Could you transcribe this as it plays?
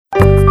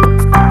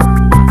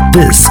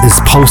This is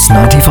Pulse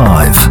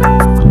 95.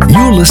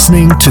 You're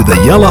listening to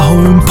the Yellow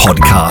Home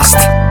Podcast.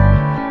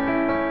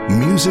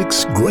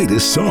 Music's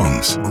greatest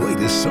songs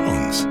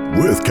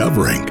worth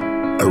covering.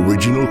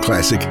 Original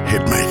classic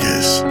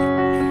hitmakers.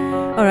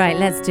 All right,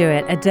 let's do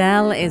it.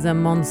 Adele is a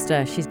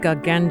monster. She's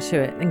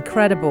gargantuan,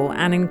 incredible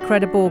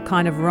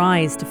kind of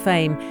rise to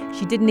fame.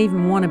 She didn't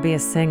even want to be a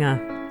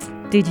singer.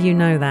 Did you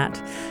know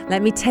that?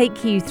 Let me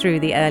take you through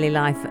the early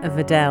life of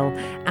Adele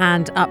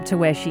and up to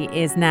where she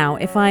is now.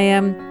 If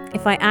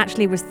I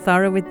actually was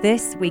thorough with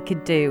this, we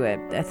could do a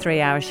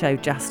 3-hour show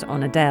just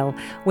on Adele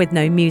with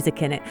no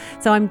music in it.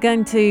 So I'm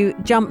going to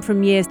jump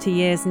from years to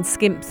years and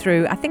skimp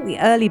through. I think the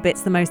early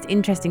bit's the most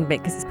interesting bit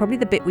because it's probably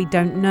the bit we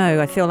don't know.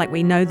 I feel like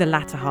we know the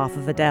latter half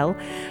of Adele.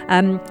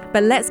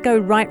 But let's go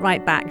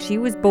right back. She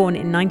was born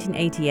in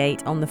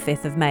 1988 on the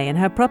 5th of May, and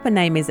her proper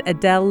name is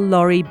Adele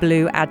Laurie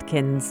Blue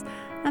Adkins.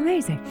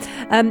 Amazing.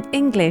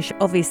 English,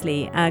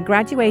 obviously,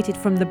 graduated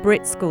from the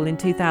Brit School in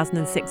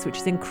 2006, which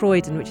is in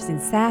Croydon, which is in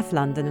South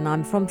London, and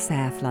I'm from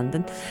South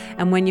London.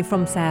 And when you're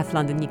from South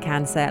London, you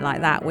can say it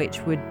like that, which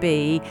would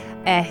be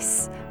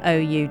SOUFF.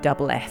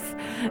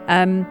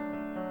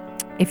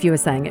 If you were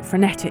saying it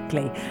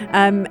phonetically.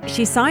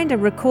 She signed a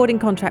recording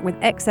contract with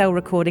XL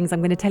Recordings. I'm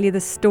going to tell you the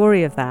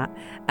story of that,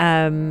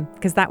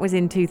 because that was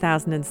in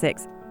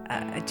 2006.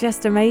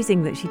 Just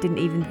amazing that she didn't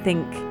even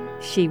think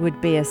she would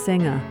be a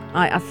singer.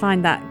 I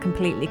find that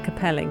completely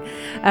compelling.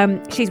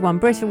 She's won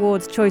Brit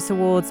Awards, Choice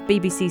Awards,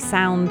 BBC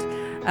Sound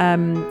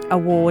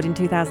Award in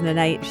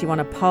 2008. She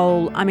won a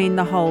poll. I mean,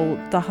 the whole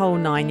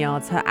 9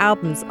 yards. Her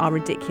albums are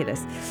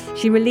ridiculous.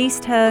 She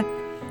released her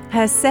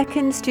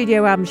second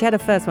studio album. She had her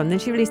first one, then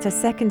she released her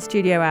second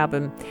studio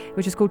album,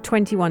 which was called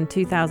 21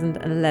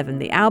 2011.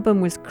 The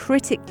album was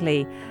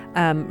critically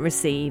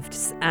received,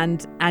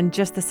 and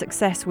just the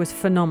success was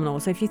phenomenal.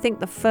 So if you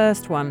think the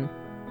first one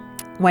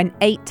went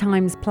 8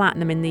 times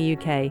platinum in the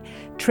UK,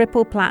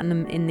 triple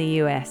platinum in the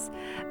US,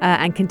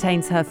 and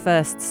contains her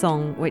first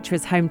song, which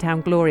was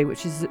Hometown Glory,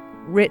 which is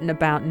written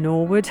about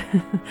Norwood,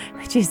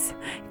 which is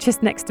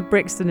just next to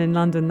Brixton in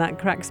London. That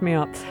cracks me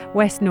up.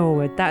 West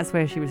Norwood, that's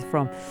where she was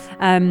from.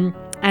 And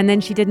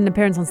then she did an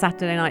appearance on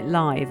Saturday Night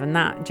Live, and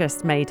that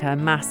just made her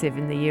massive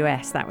in the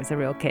US. That was a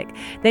real kick.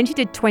 Then she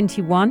did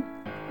 21,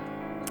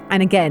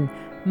 and again,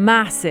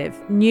 massive,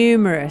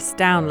 numerous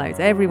downloads,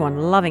 everyone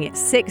loving it.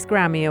 6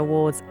 Grammy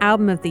Awards,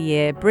 Album of the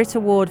Year, Brit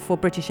Award for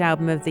British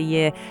Album of the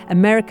Year,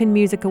 American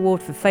Music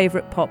Award for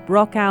Favourite Pop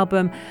Rock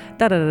Album,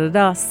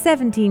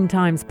 17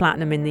 times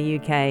platinum in the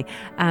UK,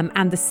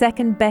 and the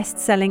second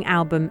best-selling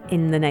album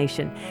in the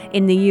nation.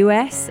 In the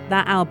US,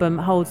 that album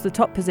holds the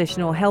top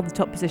position, or held the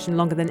top position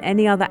longer than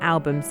any other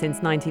album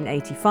since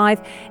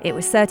 1985. It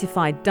was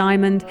certified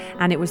diamond,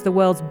 and it was the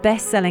world's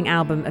best-selling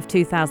album of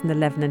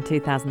 2011 and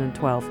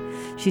 2012.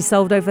 She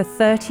sold over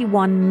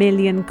 31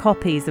 million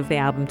copies of the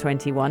album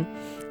 21,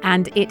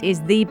 and it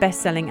is the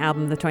best-selling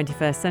album of the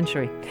 21st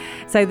century.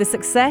 So the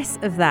success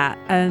of that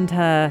earned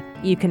her,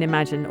 you can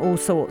imagine, all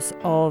sorts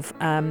of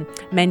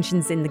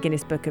mentions in the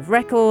Guinness Book of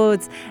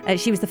Records.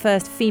 She was the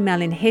first female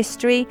in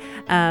history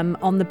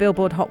on the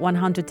Billboard Hot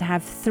 100 to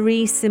have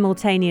three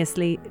simultaneous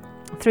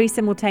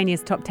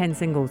top 10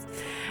 singles,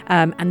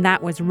 and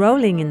that was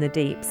Rolling in the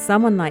Deep,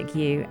 Someone Like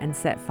You, and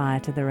Set Fire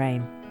to the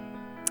Rain.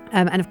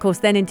 And of course,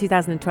 then in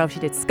 2012, she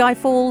did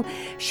Skyfall.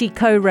 She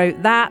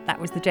co-wrote that. That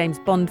was the James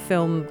Bond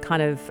film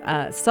kind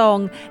of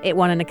song. It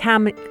won an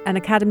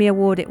Academy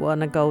Award. It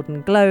won a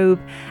Golden Globe.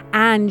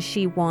 And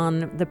she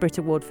won the Brit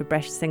Award for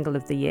Best Single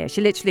of the Year.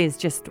 She literally has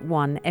just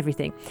won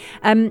everything.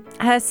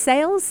 Her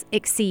sales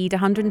exceed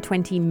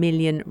 120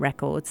 million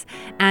records.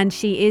 And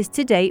she is,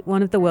 to date,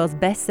 one of the world's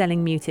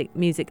best-selling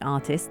music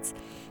artists.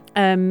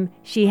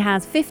 She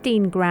has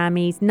 15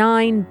 Grammys,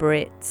 9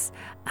 Brits,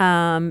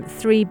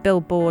 3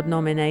 Billboard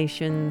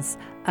nominations,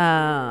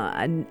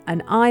 an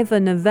Ivor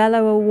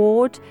Novello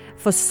Award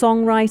for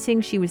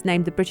songwriting. She was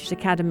named the British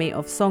Academy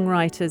of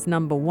Songwriters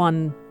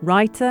 #1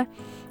 writer.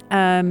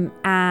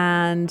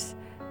 And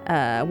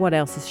what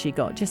else has she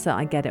got? Just so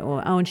I get it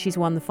all. Oh, and she's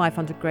won the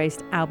 500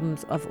 Greatest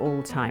Albums of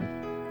All Time.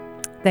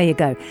 There you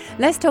go.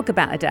 Let's talk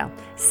about Adele.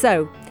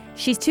 So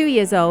she's 2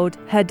 years old.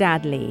 Her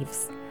dad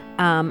leaves.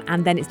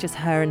 And then it's just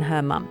her and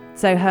her mum.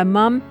 So her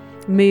mum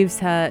moves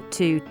her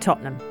to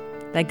Tottenham.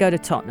 They go to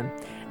Tottenham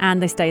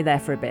and they stay there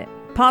for a bit.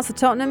 Parts of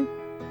Tottenham,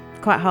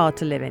 quite hard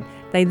to live in.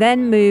 They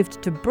then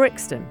moved to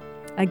Brixton.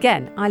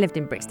 Again, I lived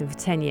in Brixton for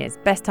 10 years.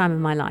 Best time of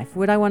my life.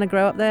 Would I want to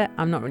grow up there?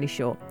 I'm not really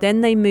sure.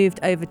 Then they moved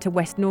over to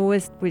West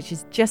Norwood, which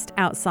is just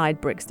outside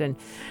Brixton.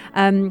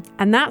 And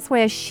that's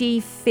where she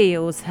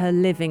feels her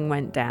living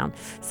went down.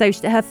 So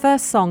her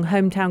first song,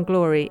 Hometown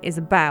Glory, is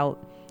about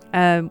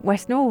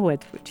West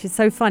Norwood, which is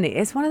so funny.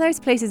 It's one of those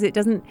places, it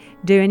doesn't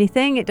do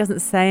anything, it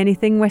doesn't say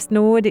anything, West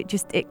Norwood, it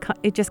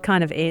just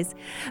kind of is.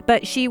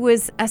 But she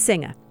was a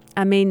singer.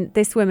 I mean,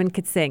 this woman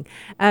could sing.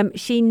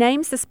 She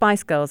names the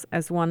Spice Girls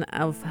as one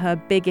of her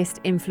biggest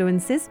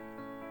influences.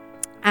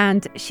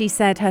 And she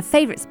said her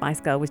favourite Spice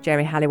Girl was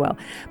Geri Halliwell.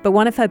 But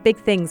one of her big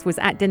things was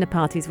at dinner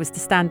parties was to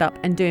stand up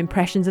and do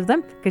impressions of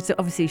them, because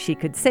obviously she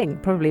could sing,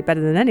 probably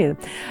better than any of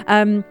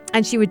them.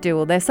 And she would do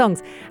all their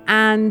songs.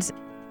 And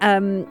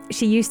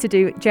she used to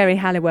do Geri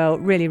Halliwell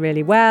really,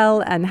 really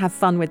well and have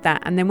fun with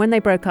that. And then when they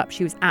broke up,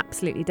 she was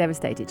absolutely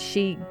devastated.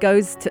 She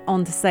goes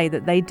on to say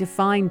that they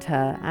defined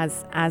her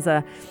as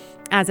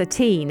a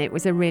teen. It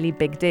was a really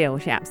big deal.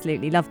 She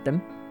absolutely loved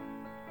them.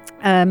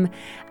 And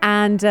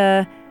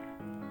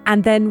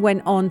then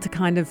went on to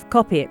kind of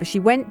copy it. But she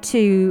went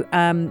to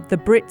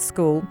the Brit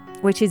School,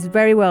 which is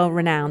very well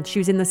renowned. She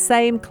was in the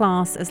same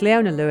class as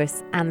Leona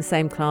Lewis and the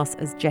same class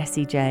as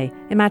Jessie J.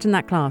 Imagine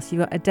that class. You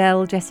got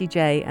Adele, Jessie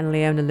J and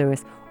Leona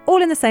Lewis all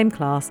in the same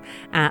class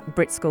at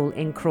Brit School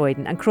in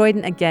Croydon. And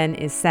Croydon, again,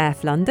 is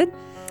South London.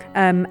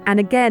 And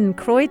again,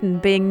 Croydon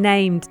being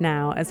named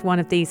now as one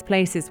of these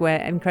places where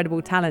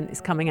incredible talent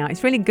is coming out.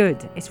 It's really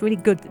good. It's really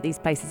good that these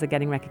places are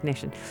getting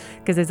recognition,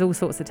 because there's all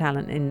sorts of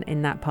talent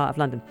in that part of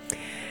London.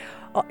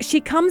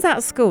 She comes out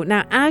of school.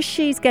 Now, as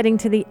she's getting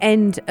to the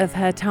end of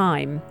her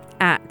time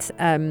at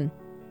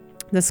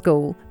the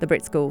school, the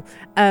Brit School,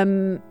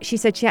 she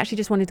said she actually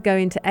just wanted to go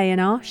into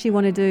A&R. She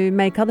wanted to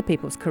make other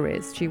people's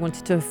careers. She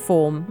wanted to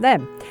form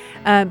them.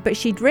 But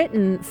she'd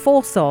written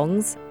 4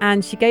 songs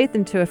and she gave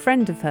them to a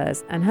friend of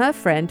hers, and her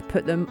friend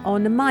put them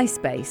on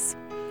MySpace.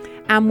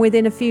 And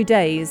within a few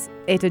days,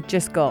 it had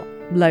just got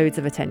loads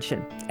of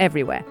attention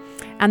everywhere.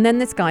 And then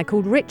this guy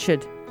called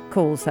Richard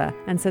calls her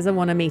and says, I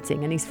want a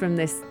meeting. And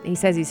he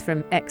says he's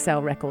from XL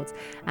Records.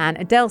 And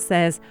Adele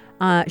says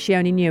she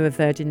only knew of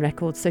Virgin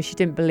Records, so she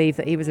didn't believe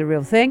that he was a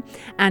real thing.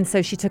 And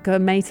so she took her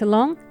mate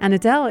along. And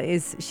Adele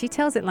she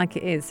tells it like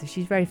it is. So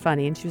she's very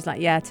funny. And she was like,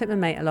 yeah, I took my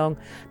mate along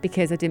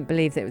because I didn't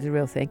believe that it was a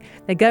real thing.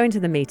 They go into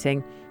the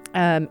meeting.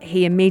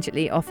 He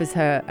immediately offers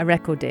her a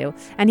record deal.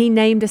 And he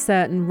named a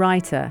certain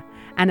writer.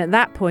 And at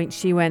that point,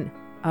 she went,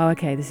 oh,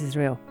 okay, this is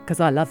real, because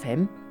I love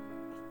him.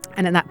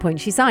 And at that point,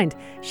 she signed.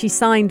 She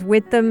signed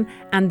with them,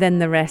 and then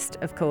the rest,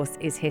 of course,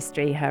 is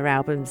history. Her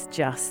albums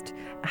just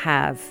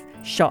have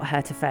shot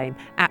her to fame.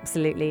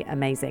 Absolutely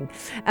amazing.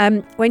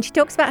 When she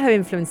talks about her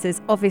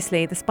influences,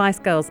 obviously the Spice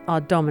Girls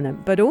are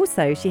dominant, but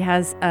also she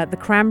has the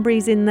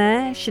Cranberries in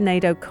there,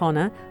 Sinead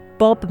O'Connor,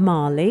 Bob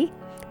Marley,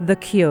 The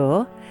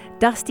Cure,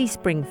 Dusty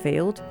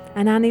Springfield,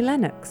 and Annie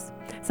Lennox.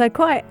 So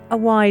quite a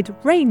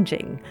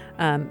wide-ranging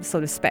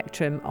sort of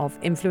spectrum of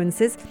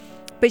influences.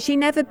 But she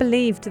never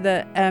believed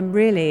that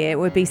really it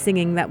would be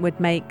singing that would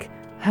make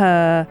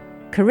her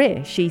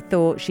career. She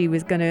thought she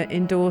was going to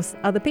endorse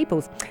other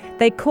people's.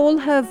 They call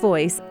her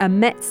voice a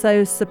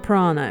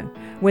mezzo-soprano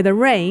with a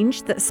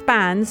range that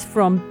spans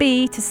from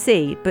B to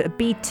C, but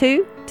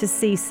B2 to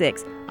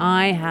C6.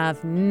 I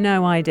have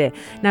no idea.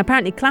 Now,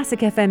 apparently Classic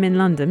FM in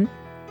London,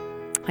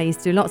 I used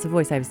to do lots of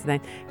voiceovers today.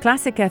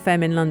 Classic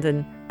FM in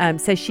London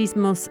says she's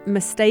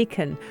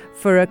mistaken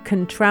for a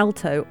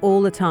contralto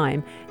all the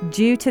time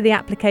due to the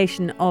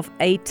application of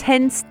a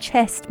tense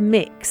chest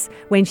mix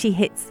when she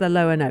hits the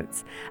lower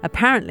notes.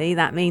 Apparently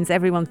that means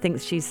everyone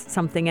thinks she's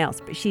something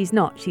else, but she's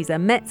not. She's a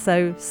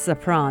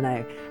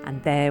mezzo-soprano,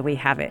 and there we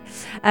have it.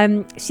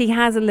 She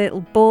has a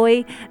little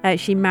boy.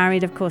 She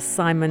married, of course,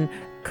 Simon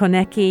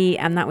Konecki,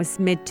 and that was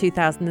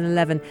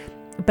mid-2011.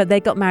 But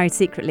they got married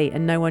secretly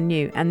and no one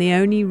knew. And the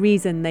only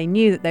reason they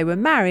knew that they were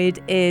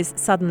married is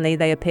suddenly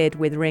they appeared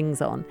with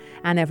rings on.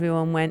 And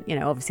everyone went,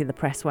 obviously the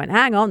press went,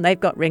 hang on, they've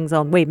got rings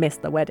on. We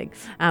missed the wedding.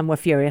 And we're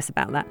furious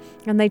about that.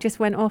 And they just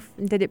went off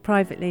and did it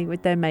privately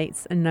with their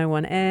mates, and no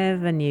one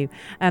ever knew.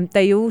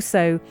 They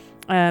also,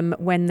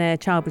 when their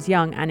child was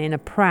young and in a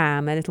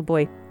pram, a little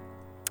boy,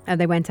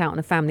 they went out on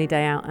a family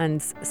day out,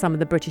 and some of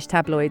the British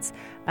tabloids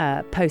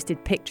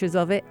posted pictures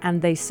of it,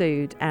 and they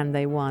sued and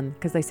they won,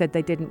 because they said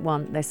they didn't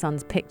want their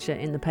son's picture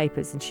in the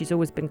papers, and she's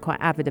always been quite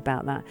avid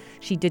about that.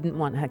 She didn't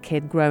want her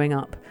kid growing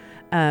up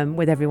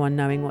with everyone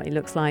knowing what he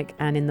looks like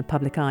and in the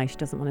public eye. She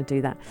doesn't want to do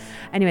that.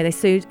 Anyway, they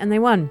sued and they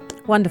won.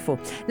 Wonderful.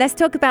 Let's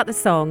talk about the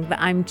song that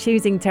I'm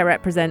choosing to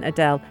represent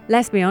Adele.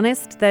 Let's be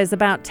honest, there's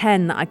about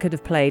 10 that I could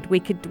have played.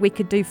 We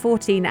could do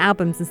 14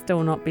 albums and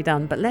still not be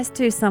done, but let's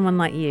do Someone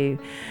Like You.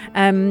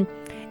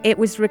 It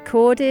was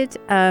recorded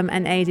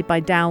and aided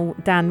by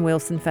Dan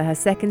Wilson for her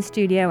second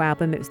studio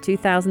album. It was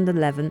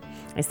 2011.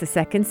 It's the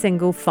second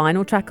single,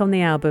 final track on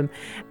the album,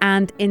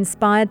 and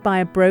inspired by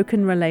a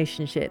broken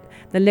relationship.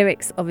 The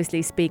lyrics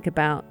obviously speak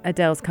about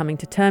Adele's coming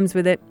to terms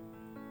with it.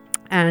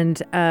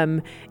 And,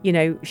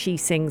 she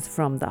sings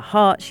from the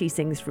heart. She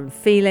sings from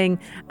feeling.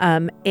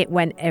 It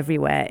went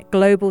everywhere.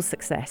 Global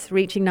success,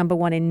 reaching number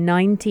 1 in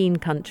 19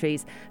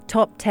 countries,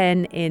 top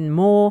 10 in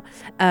more,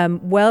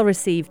 well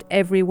received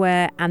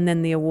everywhere. And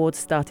then the awards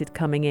started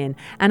coming in.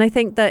 And I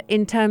think that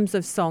in terms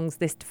of songs,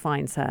 this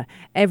defines her.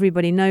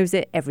 Everybody knows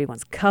it.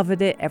 Everyone's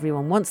covered it.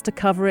 Everyone wants to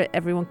cover it.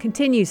 Everyone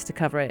continues to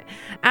cover it.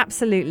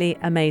 Absolutely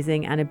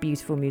amazing, and a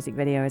beautiful music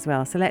video as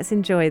well. So let's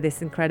enjoy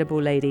this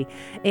incredible lady.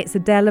 It's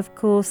Adele, of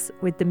course,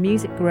 with the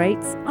music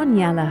greats on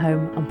Yalla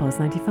Home on Pulse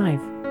 95.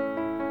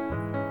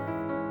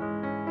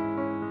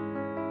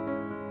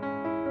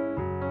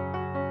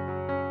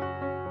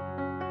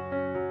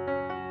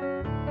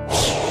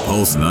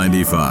 Pulse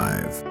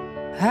 95.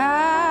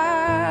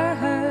 I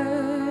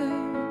heard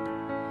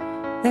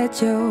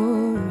that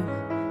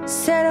you're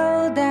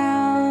settled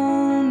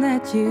down,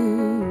 that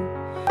you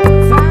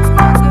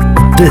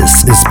found.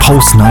 This is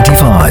Pulse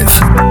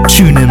 95.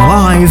 Tune in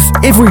live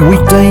every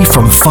weekday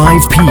from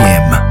 5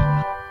 p.m.